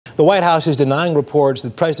The White House is denying reports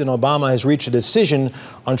that President Obama has reached a decision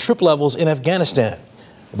on troop levels in Afghanistan.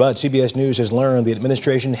 But CBS News has learned the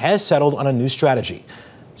administration has settled on a new strategy.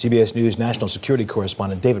 CBS News national security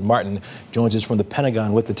correspondent David Martin joins us from the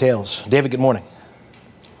Pentagon with details. David, good morning.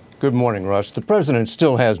 Good morning, Russ. The president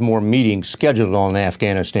still has more meetings scheduled on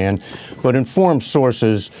Afghanistan, but informed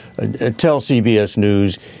sources tell CBS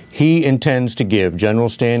News he intends to give General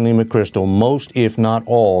Stanley McChrystal most, if not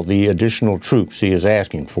all, the additional troops he is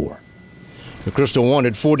asking for. McChrystal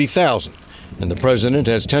wanted 40,000, and the president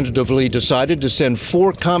has tentatively decided to send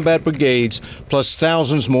 4 combat brigades plus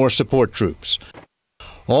thousands more support troops.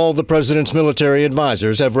 All the president's military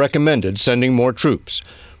advisors have recommended sending more troops.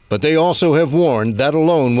 But they also have warned that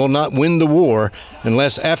alone will not win the war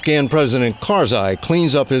unless Afghan President Karzai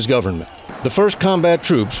cleans up his government. The first combat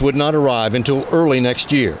troops would not arrive until early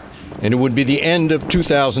next year, and it would be the end of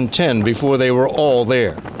 2010 before they were all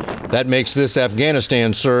there. That makes this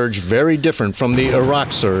Afghanistan surge very different from the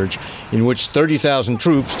Iraq surge, in which 30,000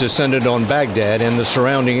 troops descended on Baghdad and the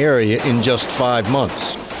surrounding area in just 5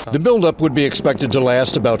 months. The buildup would be expected to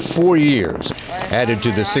last about 4 years. Added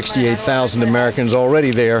to the 68,000 Americans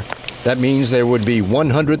already there, that means there would be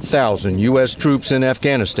 100,000 U.S. troops in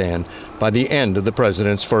Afghanistan by the end of the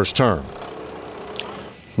president's first term.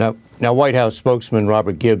 Now, White House spokesman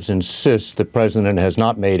Robert Gibbs insists the president has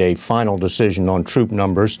not made a final decision on troop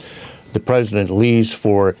numbers. The president leaves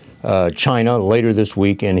for China later this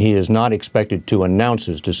week, and he is not expected to announce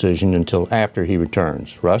his decision until after he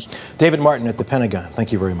returns. Russ? David Martin at the Pentagon.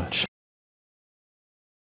 Thank you very much.